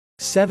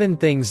7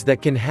 things that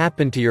can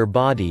happen to your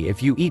body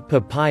if you eat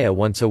papaya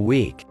once a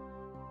week.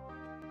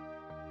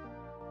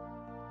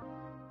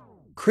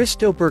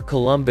 Christopher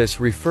Columbus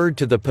referred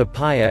to the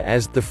papaya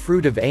as the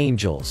fruit of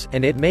angels,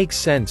 and it makes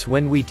sense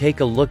when we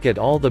take a look at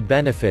all the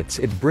benefits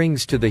it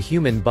brings to the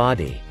human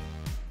body.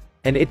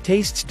 And it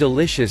tastes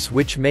delicious,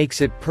 which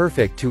makes it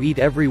perfect to eat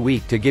every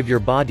week to give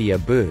your body a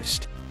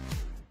boost.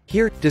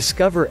 Here,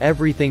 discover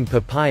everything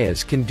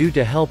papayas can do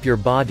to help your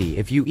body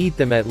if you eat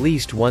them at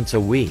least once a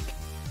week.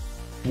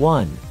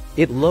 1.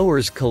 It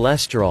lowers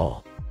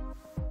cholesterol.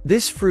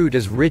 This fruit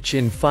is rich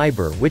in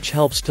fiber, which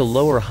helps to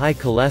lower high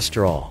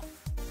cholesterol.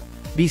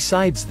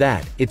 Besides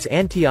that, its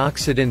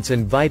antioxidants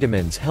and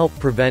vitamins help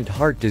prevent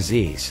heart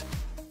disease.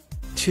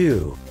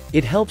 2.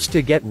 It helps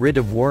to get rid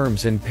of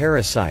worms and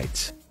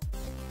parasites.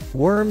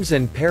 Worms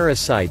and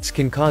parasites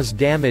can cause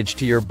damage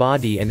to your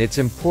body, and it's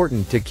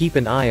important to keep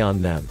an eye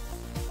on them.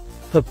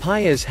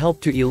 Papayas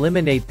help to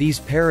eliminate these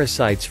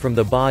parasites from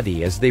the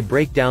body as they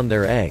break down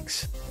their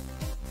eggs.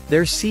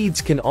 Their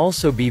seeds can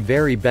also be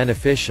very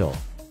beneficial.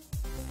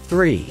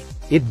 3.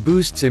 It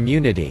boosts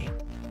immunity.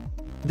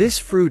 This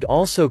fruit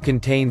also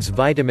contains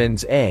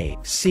vitamins A,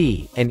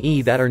 C, and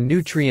E that are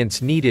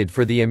nutrients needed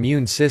for the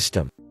immune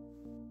system.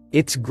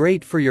 It's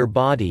great for your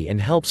body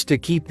and helps to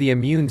keep the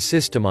immune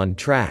system on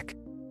track.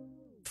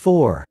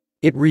 4.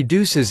 It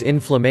reduces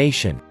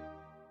inflammation.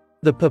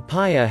 The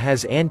papaya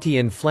has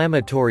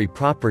anti-inflammatory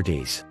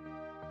properties.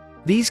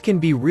 These can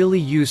be really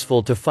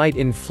useful to fight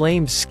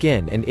inflamed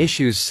skin and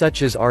issues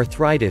such as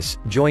arthritis,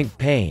 joint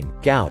pain,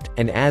 gout,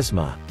 and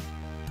asthma.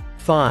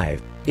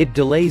 5. It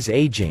delays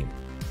aging.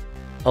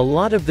 A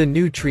lot of the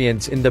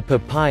nutrients in the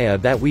papaya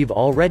that we've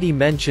already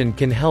mentioned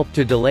can help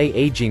to delay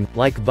aging,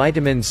 like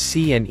vitamins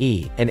C and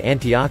E, and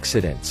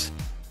antioxidants.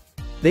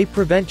 They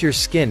prevent your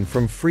skin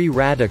from free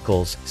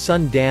radicals,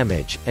 sun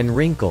damage, and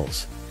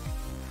wrinkles.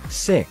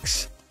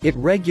 6. It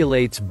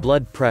regulates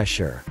blood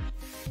pressure.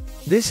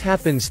 This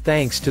happens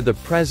thanks to the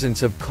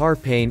presence of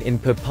carpane in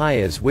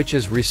papayas, which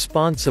is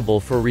responsible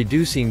for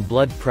reducing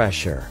blood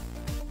pressure.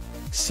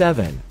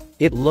 7.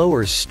 It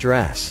lowers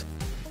stress.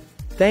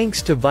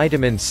 Thanks to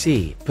vitamin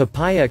C,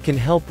 papaya can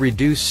help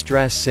reduce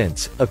stress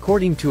since,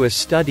 according to a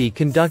study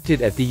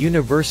conducted at the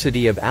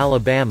University of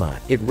Alabama,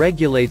 it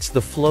regulates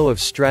the flow of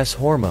stress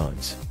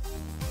hormones.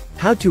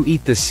 How to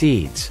eat the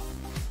seeds.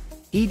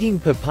 Eating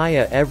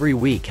papaya every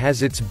week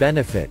has its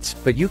benefits,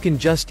 but you can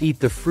just eat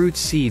the fruit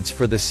seeds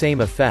for the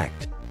same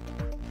effect.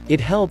 It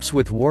helps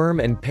with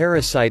worm and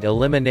parasite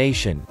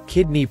elimination,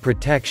 kidney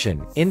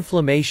protection,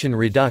 inflammation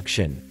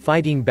reduction,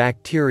 fighting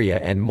bacteria,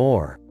 and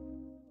more.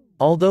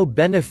 Although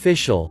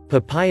beneficial,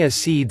 papaya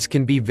seeds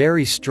can be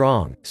very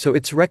strong, so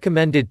it's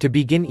recommended to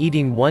begin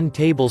eating 1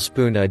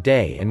 tablespoon a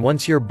day, and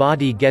once your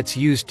body gets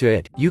used to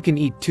it, you can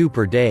eat 2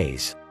 per day.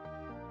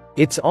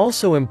 It's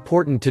also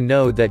important to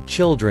know that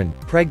children,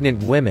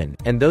 pregnant women,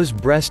 and those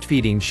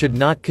breastfeeding should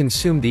not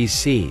consume these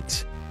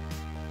seeds.